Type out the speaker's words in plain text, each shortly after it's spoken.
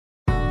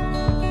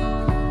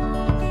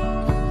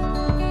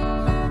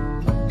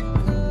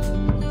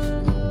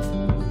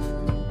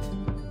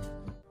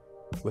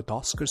With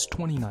Oscars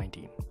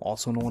 2019,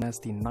 also known as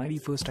the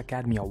 91st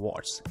Academy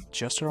Awards,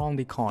 just around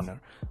the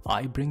corner,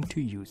 I bring to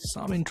you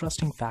some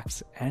interesting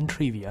facts and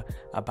trivia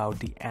about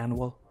the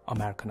annual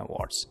American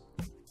Awards.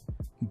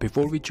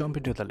 Before we jump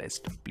into the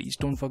list, please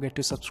don't forget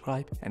to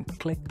subscribe and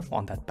click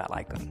on that bell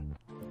icon.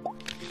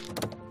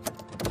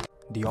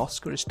 The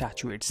Oscar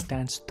statuette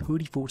stands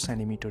 34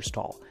 centimeters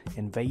tall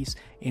and weighs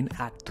in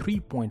at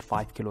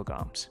 3.5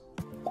 kilograms.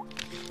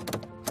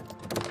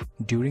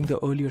 During the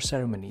earlier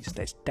ceremonies,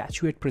 the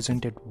statuette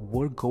presented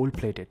were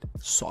gold-plated,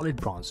 solid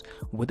bronze.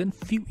 Within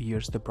few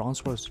years, the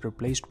bronze was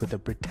replaced with a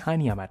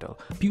Britannia metal,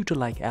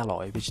 pewter-like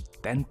alloy, which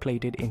then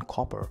plated in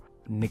copper,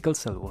 nickel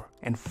silver,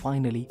 and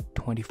finally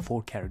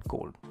 24-karat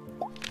gold.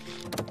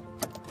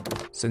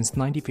 Since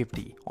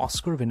 1950,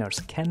 Oscar winners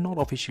cannot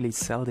officially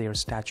sell their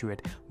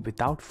statuette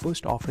without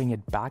first offering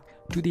it back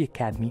to the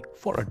Academy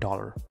for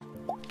 $1.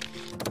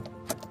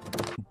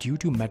 Due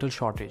to metal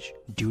shortage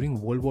during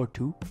World War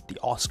II, the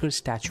Oscar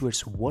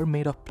statuettes were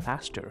made of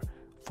plaster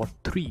for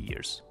 3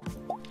 years.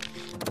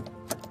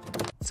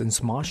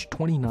 Since March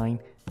 29,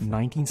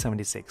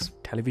 1976,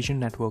 television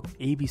network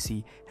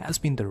ABC has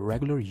been the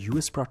regular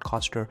US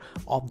broadcaster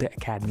of the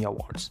Academy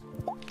Awards.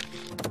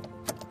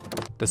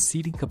 The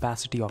seating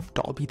capacity of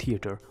Dolby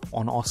Theatre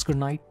on Oscar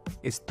night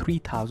is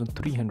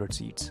 3,300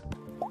 seats.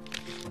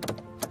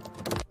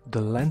 The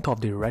length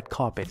of the red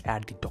carpet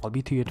at the Dolby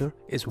Theatre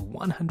is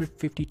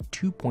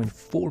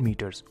 152.4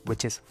 meters,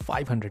 which is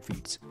 500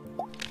 feet.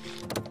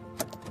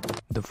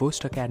 The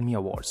first Academy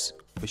Awards,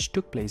 which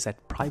took place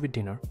at private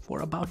dinner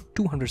for about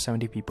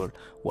 270 people,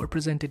 were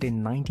presented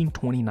in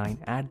 1929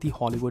 at the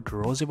Hollywood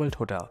Roosevelt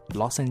Hotel,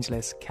 Los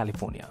Angeles,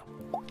 California.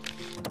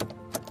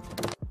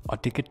 A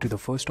ticket to the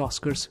first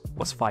Oscars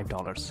was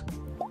 $5.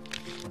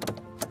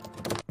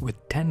 With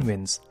 10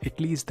 wins,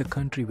 Italy is the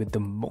country with the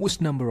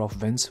most number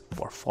of wins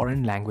for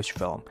foreign language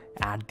film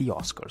at the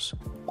Oscars.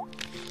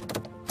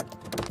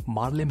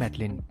 Marlee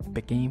Matlin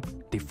became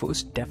the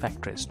first deaf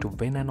actress to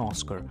win an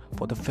Oscar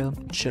for the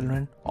film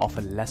Children of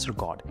a Lesser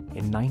God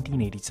in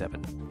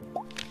 1987.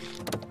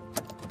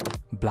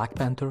 Black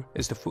Panther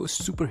is the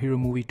first superhero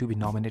movie to be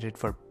nominated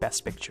for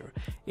Best Picture.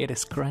 It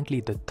is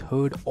currently the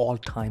third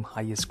all-time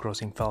highest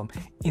grossing film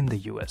in the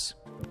US.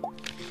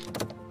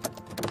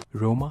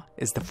 Roma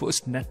is the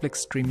first Netflix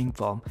streaming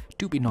film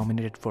to be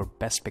nominated for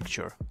Best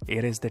Picture.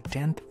 It is the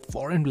 10th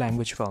foreign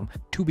language film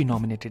to be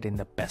nominated in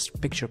the Best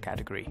Picture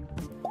category.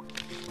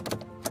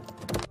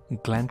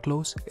 Glenn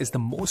Close is the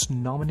most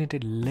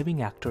nominated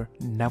living actor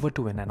never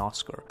to win an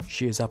Oscar.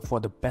 She is up for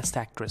the Best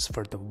Actress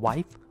for The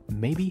Wife.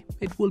 Maybe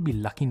it will be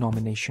lucky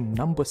nomination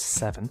number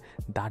 7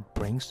 that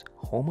brings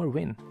home a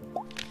win.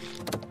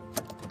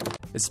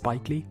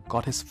 Spike Lee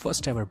got his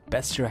first ever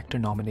Best Director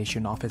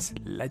nomination of his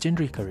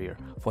legendary career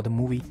for the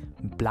movie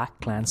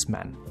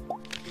BlacKkKlansman.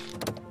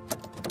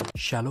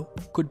 Shallow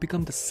could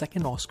become the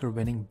second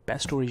Oscar-winning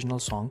Best Original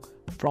Song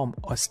from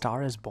A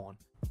Star Is Born.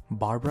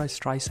 Barbra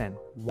Streisand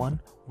won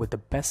with the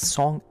Best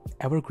Song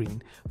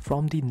Evergreen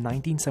from the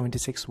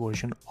 1976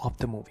 version of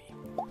the movie.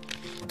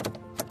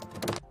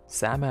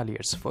 Sam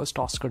Elliott's first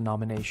Oscar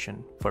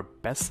nomination for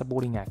Best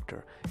Supporting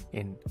Actor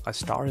in A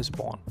Star Is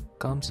Born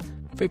comes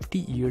 50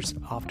 years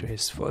after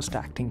his first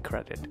acting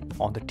credit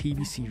on the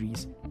TV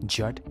series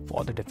Judd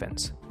for the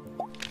Defense.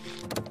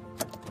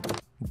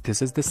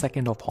 This is the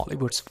second of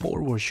Hollywood's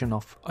 4 versions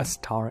of A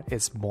Star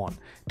Is Born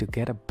to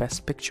get a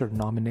Best Picture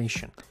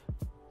nomination,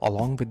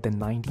 along with the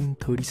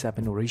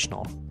 1937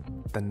 original.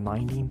 The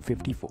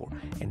 1954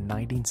 and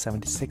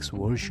 1976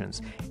 versions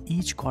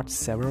each got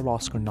several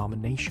Oscar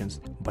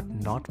nominations, but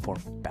not for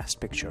Best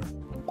Picture.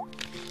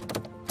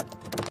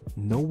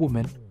 No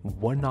women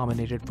were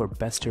nominated for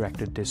Best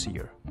Director this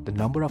year. The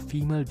number of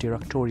female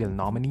directorial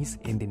nominees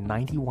in the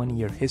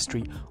 91-year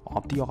history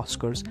of the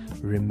Oscars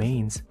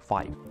remains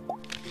 5.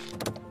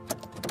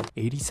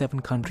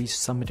 87 countries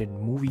submitted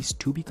movies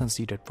to be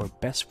considered for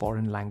Best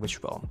Foreign Language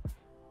Film.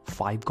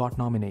 5 got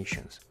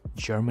nominations: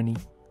 Germany,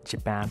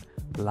 Japan,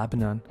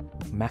 Lebanon,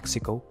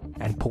 Mexico,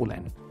 and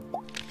Poland.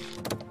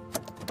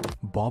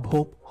 Bob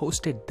Hope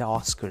hosted the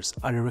Oscars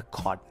a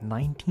record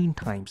 19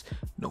 times.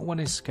 No one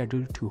is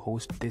scheduled to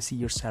host this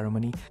year's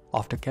ceremony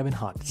after Kevin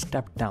Hart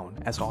stepped down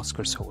as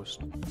Oscars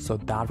host. So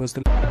that was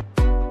the